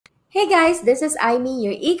Hey guys, this is Aimee,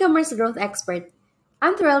 your e-commerce growth expert.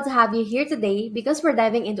 I'm thrilled to have you here today because we're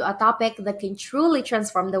diving into a topic that can truly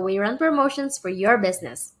transform the way you run promotions for your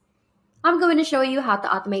business. I'm going to show you how to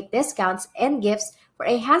automate discounts and gifts for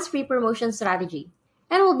a hands-free promotion strategy,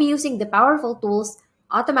 and we'll be using the powerful tools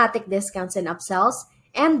Automatic Discounts and Upsells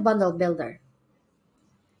and Bundle Builder.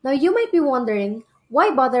 Now you might be wondering,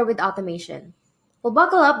 why bother with automation? Well,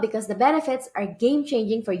 buckle up because the benefits are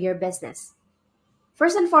game-changing for your business.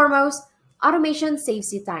 First and foremost, automation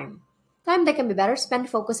saves you time. Time that can be better spent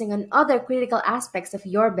focusing on other critical aspects of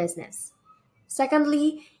your business.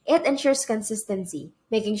 Secondly, it ensures consistency,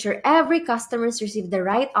 making sure every customer receives the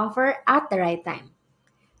right offer at the right time.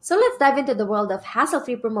 So let's dive into the world of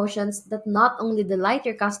hassle-free promotions that not only delight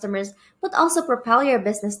your customers but also propel your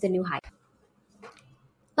business to new heights.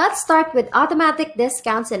 Let's start with automatic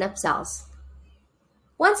discounts and upsells.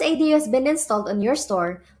 Once ADU has been installed on your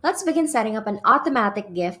store, let's begin setting up an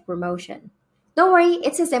automatic gift promotion. Don't worry,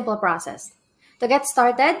 it's a simple process. To get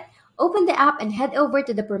started, open the app and head over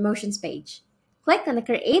to the promotions page. Click on the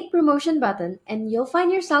Create Promotion button and you'll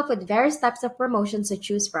find yourself with various types of promotions to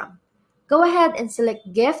choose from. Go ahead and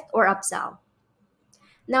select Gift or Upsell.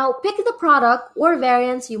 Now, pick the product or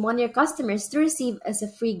variants you want your customers to receive as a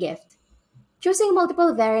free gift. Choosing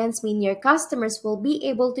multiple variants means your customers will be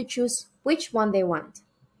able to choose which one they want.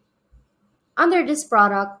 Under this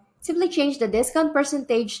product, simply change the discount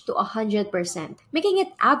percentage to 100%, making it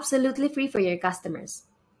absolutely free for your customers.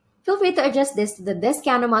 Feel free to adjust this to the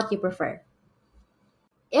discount amount you prefer.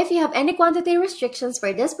 If you have any quantity restrictions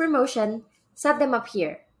for this promotion, set them up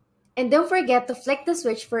here. And don't forget to flick the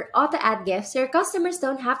switch for auto-add gifts so your customers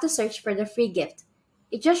don't have to search for the free gift.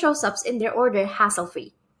 It just shows up in their order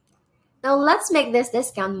hassle-free. Now let's make this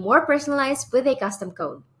discount more personalized with a custom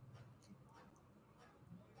code.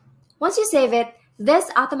 Once you save it, this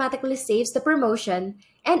automatically saves the promotion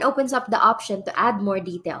and opens up the option to add more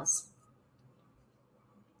details.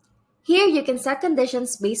 Here you can set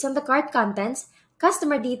conditions based on the cart contents,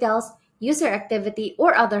 customer details, user activity,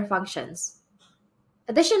 or other functions.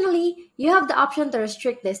 Additionally, you have the option to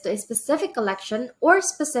restrict this to a specific collection or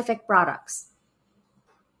specific products.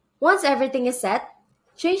 Once everything is set,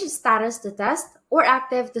 change the status to test or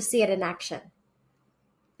active to see it in action.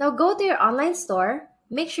 Now go to your online store,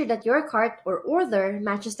 make sure that your cart or order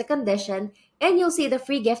matches the condition, and you'll see the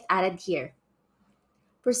free gift added here.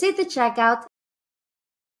 Proceed to checkout,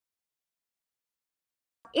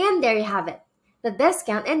 and there you have it. The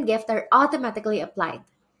discount and gift are automatically applied.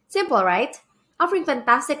 Simple, right? Offering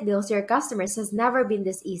fantastic deals to your customers has never been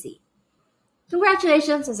this easy.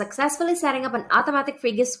 Congratulations on successfully setting up an automatic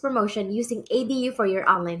free gifts promotion using ADU for your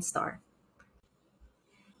online store.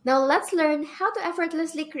 Now let's learn how to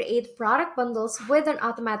effortlessly create product bundles with an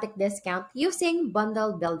automatic discount using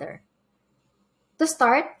Bundle Builder. To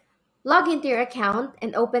start, log into your account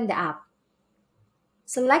and open the app.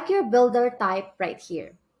 Select your builder type right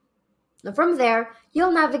here. Now from there,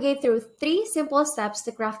 you'll navigate through 3 simple steps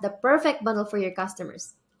to craft the perfect bundle for your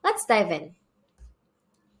customers. Let's dive in.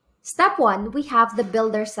 Step 1, we have the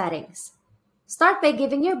builder settings. Start by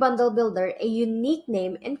giving your bundle builder a unique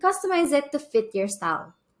name and customize it to fit your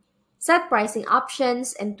style. Set pricing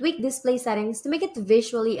options and tweak display settings to make it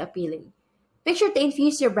visually appealing. Make sure to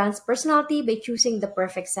infuse your brand's personality by choosing the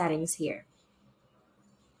perfect settings here.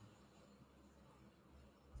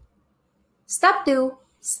 Step 2,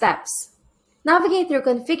 Steps. Navigate through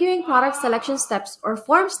configuring product selection steps or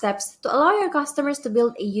form steps to allow your customers to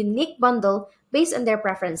build a unique bundle based on their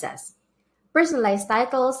preferences. Personalize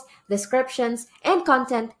titles, descriptions, and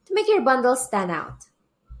content to make your bundles stand out.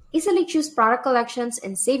 Easily choose product collections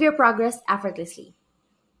and save your progress effortlessly.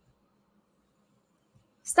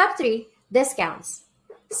 Step 3, Discounts.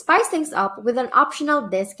 Spice things up with an optional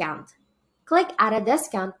discount. Click Add a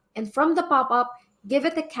Discount and from the pop-up, give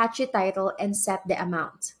it a catchy title and set the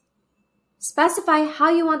amount. Specify how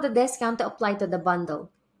you want the discount to apply to the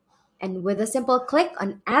bundle. And with a simple click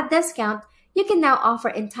on Add Discount, you can now offer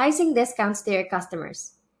enticing discounts to your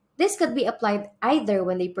customers. This could be applied either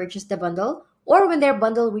when they purchase the bundle or when their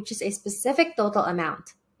bundle reaches a specific total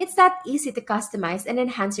amount. It's that easy to customize and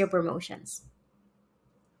enhance your promotions.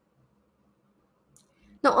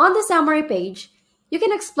 Now on the summary page, you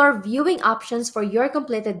can explore viewing options for your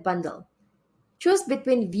completed bundle. Choose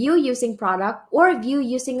between view using product or view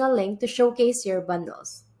using a link to showcase your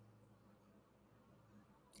bundles.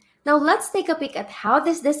 Now let's take a peek at how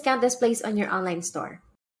this discount displays on your online store.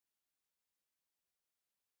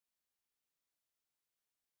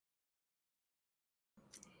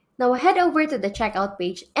 Now head over to the checkout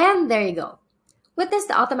page and there you go. Witness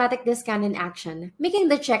the automatic discount in action, making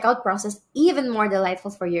the checkout process even more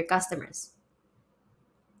delightful for your customers.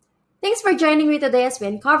 Thanks for joining me today as we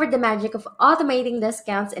uncovered the magic of automating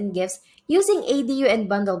discounts and gifts using ADU and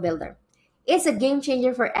Bundle Builder. It's a game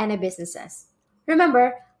changer for any businesses.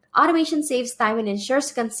 Remember, automation saves time and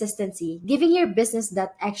ensures consistency, giving your business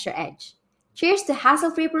that extra edge. Cheers to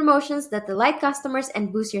hassle-free promotions that delight customers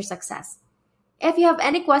and boost your success. If you have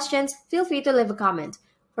any questions, feel free to leave a comment.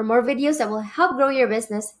 For more videos that will help grow your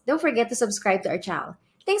business, don't forget to subscribe to our channel.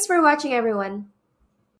 Thanks for watching, everyone.